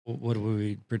What do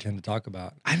we pretend to talk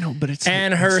about? I know, but it's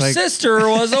And her sister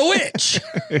was a witch.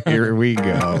 Here we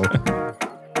go.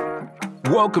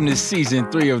 Welcome to season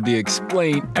 3 of the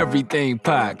Explain Everything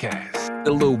podcast.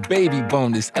 The little baby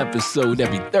bonus episode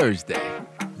every Thursday.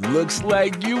 Looks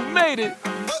like you made it.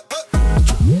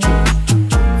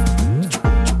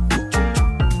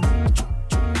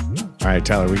 All right,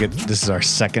 Tyler, this is our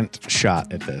second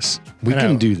shot at this. We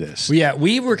can do this. Yeah,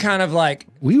 we were kind of like,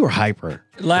 We were hyper.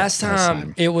 last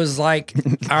time it was like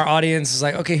our audience is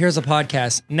like, okay, here's a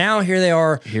podcast. Now here they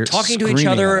are Here, talking to each screaming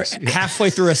other at us. halfway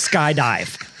through a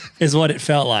skydive is what it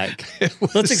felt like.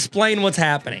 Let's explain what's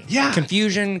happening. Yeah.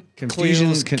 Confusion,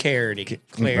 clues, clarity.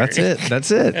 That's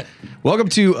it. Welcome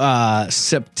to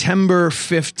September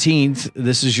 15th.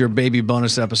 This is your baby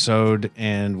bonus episode,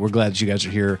 and we're glad that you guys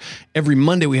are here. Every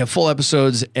Monday, we have full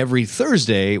episodes. Every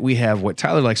Thursday, we have what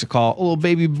Tyler likes to call a little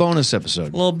baby bonus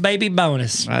episode. A little baby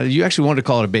bonus. You actually wanted to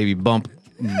call it a baby bump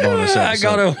bonus episode. I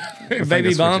got a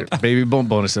baby bump. Baby bump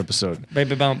bonus episode.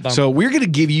 Baby bump. So we're going to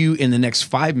give you in the next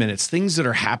 5 minutes things that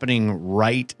are happening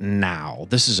right now.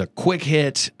 This is a quick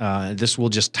hit. This will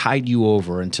just tide you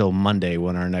over until Monday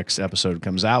when our next episode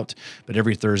comes out. But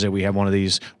every Thursday we have one of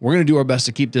these. We're going to do our best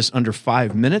to keep this under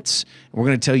 5 minutes. We're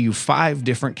going to tell you 5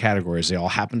 different categories. They all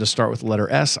happen to start with the letter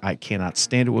S. I cannot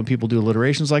stand it when people do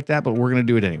alliterations like that, but we're going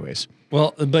to do it anyways.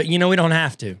 Well, but we don't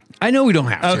have to. I know we don't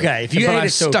have to. Okay, if you but hate I've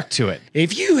it, so- stuck to it.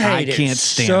 If you hate I it can't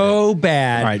stand so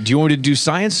bad. All right, do you want me to do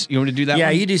science? You want me to do that Yeah,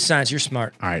 one? you do science. You're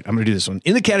smart. All right, I'm going to do this one.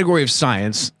 In the category of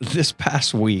science, this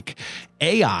past week,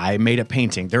 AI made a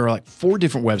painting. There are like 4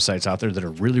 different websites out there that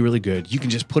are really, really good. You can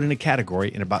just put in a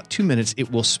category. In about 2 minutes,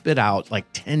 it will spit out like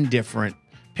 10 different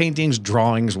paintings,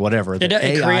 drawings, whatever.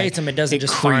 It creates them. It doesn't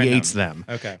just find creates them.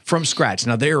 Okay. From scratch.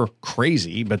 Now, they're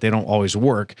crazy, but they don't always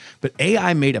work. But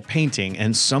AI made a painting,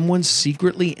 and someone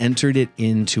secretly entered it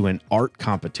into an art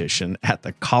competition at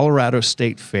the Colorado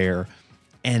State Fair,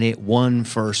 and it won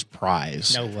first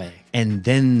prize. No way. And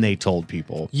then they told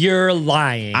people, You're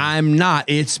lying. I'm not.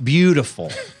 It's beautiful.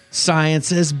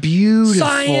 Science is beautiful.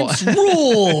 Science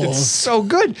rules. It's so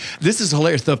good. This is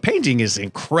hilarious. The painting is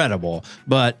incredible,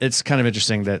 but it's kind of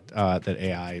interesting that that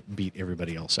AI beat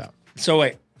everybody else out. So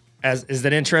wait, is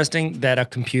that interesting that a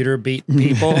computer beat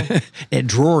people? At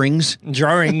drawings.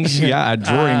 Drawings. Yeah,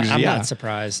 drawings. I'm yeah. not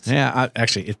surprised. Yeah,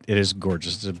 actually, it is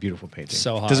gorgeous. It's a beautiful painting.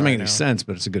 So hot Doesn't make right any now. sense,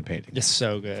 but it's a good painting. It's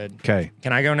so good. Okay.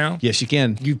 Can I go now? Yes, you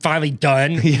can. You finally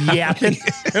done yapping?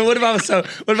 What if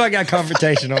I got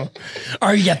confrontational?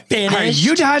 Are you finished? Are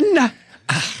you done?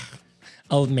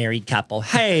 Old married couple.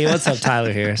 Hey, what's up,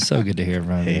 Tyler here? So good to hear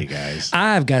from you. Hey, guys.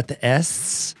 I've got the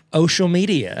S, social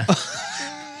media.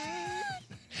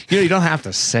 You don't have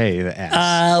to say the S.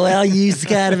 Well, you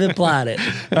kind of implied it.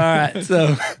 All right,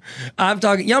 so I'm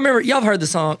talking. Y'all remember? Y'all have heard the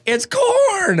song? It's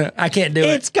corn. I can't do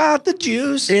it. It's got the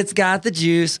juice. It's got the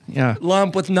juice. Yeah.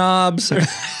 Lump with knobs. This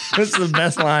is the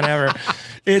best line ever.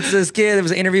 It's this kid. There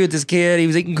was an interview with this kid. He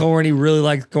was eating corn. He really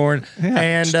liked corn. Yeah,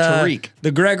 and it's Tariq.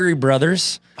 The Gregory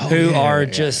brothers, who yeah, are yeah,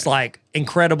 just like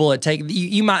incredible at taking.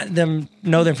 You might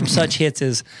know them from such hits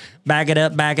as "Back It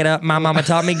Up," "My Mama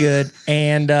Taught Me Good,"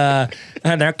 and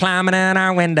they're climbing out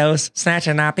our windows,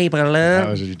 snatching our people up. That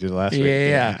was what you did last week.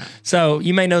 Yeah. So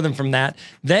you may know them from that.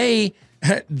 They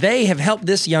have helped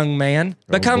this young man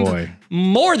become boy.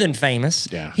 more than famous.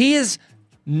 Yeah. He has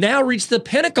now reached the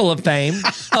pinnacle of fame,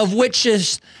 of which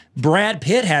is Brad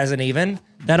Pitt hasn't even.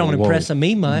 That don't Whoa. impress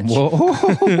me much. Whoa.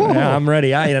 Yeah, I'm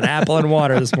ready. I ate an apple and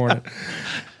water this morning.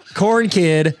 Corn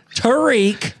Kid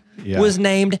Tariq was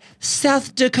named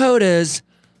South Dakota's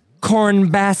Corn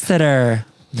Ambassador.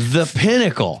 The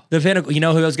pinnacle. The pinnacle. You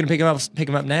know who was going to pick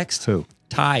him up next? Who?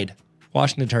 Tide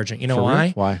washing detergent. You know For real?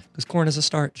 why? Why? Because corn is a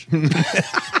starch.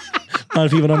 A lot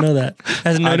of people don't know that.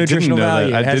 Has no I didn't nutritional know that.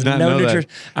 value. I It has did not no know that. nutrition.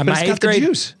 But My it's got eighth the grade.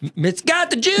 juice. It's got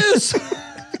the juice.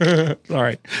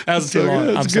 Sorry, that was too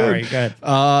long. I'm sorry. Go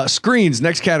ahead. Screens,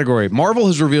 next category. Marvel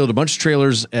has revealed a bunch of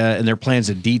trailers and their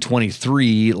plans at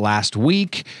D23 last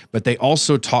week, but they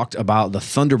also talked about the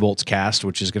Thunderbolts cast,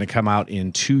 which is going to come out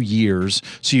in 2 years.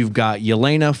 So you've got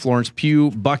Yelena, Florence Pugh,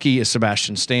 Bucky is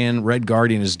Sebastian Stan, Red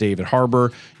Guardian is David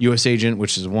Harbour, U.S. Agent,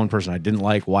 which is one person I didn't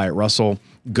like, Wyatt Russell,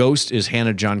 Ghost is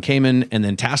Hannah John Kamen, and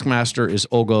then Taskmaster is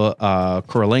Olga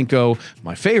Kurylenko.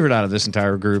 My favorite out of this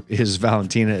entire group is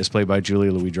Valentina, is played by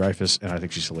Julia Louis-Dreyfus, and I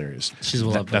think she's hilarious. She's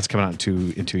lovely. That's coming out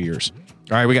in 2 years.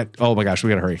 All right, we got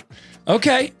to hurry.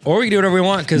 Okay, or we can do whatever we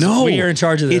want because we are in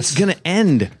charge of this. It's going to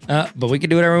end. But we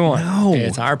can do whatever we want. No.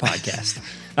 It's our podcast.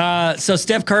 So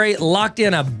Steph Curry locked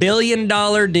in $1 billion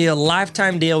deal,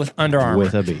 lifetime deal with Under Armour.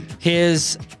 With a B.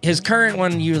 His current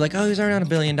one, you're like, oh, he's already on $1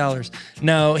 billion.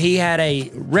 No, he had a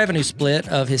revenue split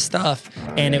of his stuff,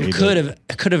 and it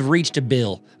could have reached a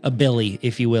Billy,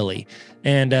 if you willy.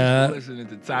 And Listening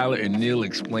to Tyler and Neil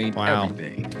explain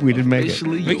everything. We didn't make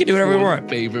Officially it. We can do whatever we your want.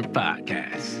 Favorite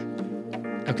podcast.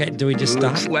 Okay, do we just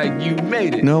stop? Looks like you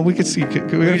made it. No, we could see. We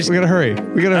gotta hurry.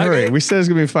 We gotta hurry. We said it's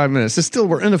gonna be 5 minutes.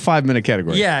 We're in the 5 minute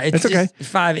category. Yeah, it's okay.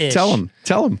 just 5-ish. Tell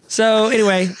him. So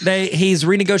anyway, he's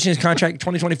renegotiating his contract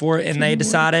 2024, and they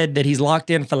decided that he's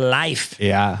locked in for life.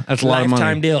 Yeah, that's a lot of money.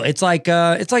 Lifetime deal. It's like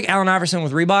Allen Iverson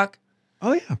with Reebok.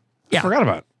 Oh yeah. Yeah. I forgot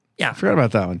about it. Yeah. Forgot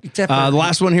about that one. Except for- The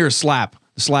last one here is Slap.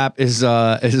 Slap is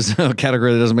a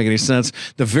category that doesn't make any sense.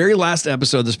 The very last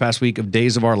episode this past week of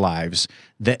Days of Our Lives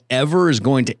that ever is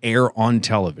going to air on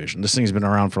television. This thing's been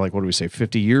around for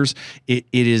 50 years. It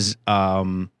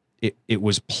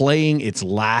was playing its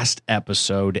last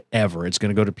episode ever. It's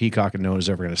going to go to Peacock and no one's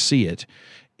ever going to see it.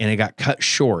 And it got cut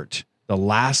short. The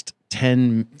last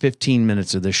 10, 15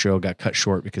 minutes of this show got cut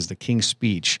short because the King's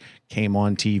Speech came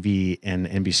on TV and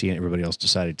NBC and everybody else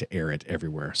decided to air it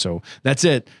everywhere. So that's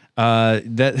it.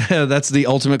 That's the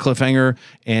ultimate cliffhanger.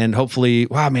 And hopefully,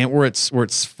 wow, man, we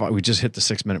just hit the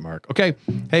 6 minute mark. Okay.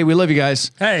 Hey, we love you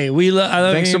guys. Hey, I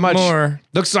love Thanks you so much. More.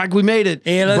 Looks like we made it.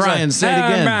 Yeah, Brian, say it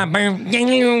again.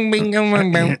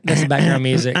 That's the background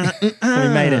music. We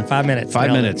made it. 5 minutes. 5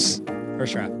 Nailed it. minutes.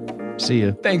 First try. See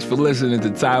you. Thanks for listening to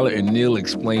Tyler and Neil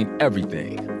explain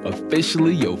everything.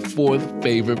 Officially your fourth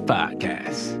favorite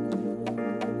podcast.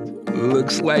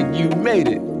 Looks like you made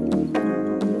it.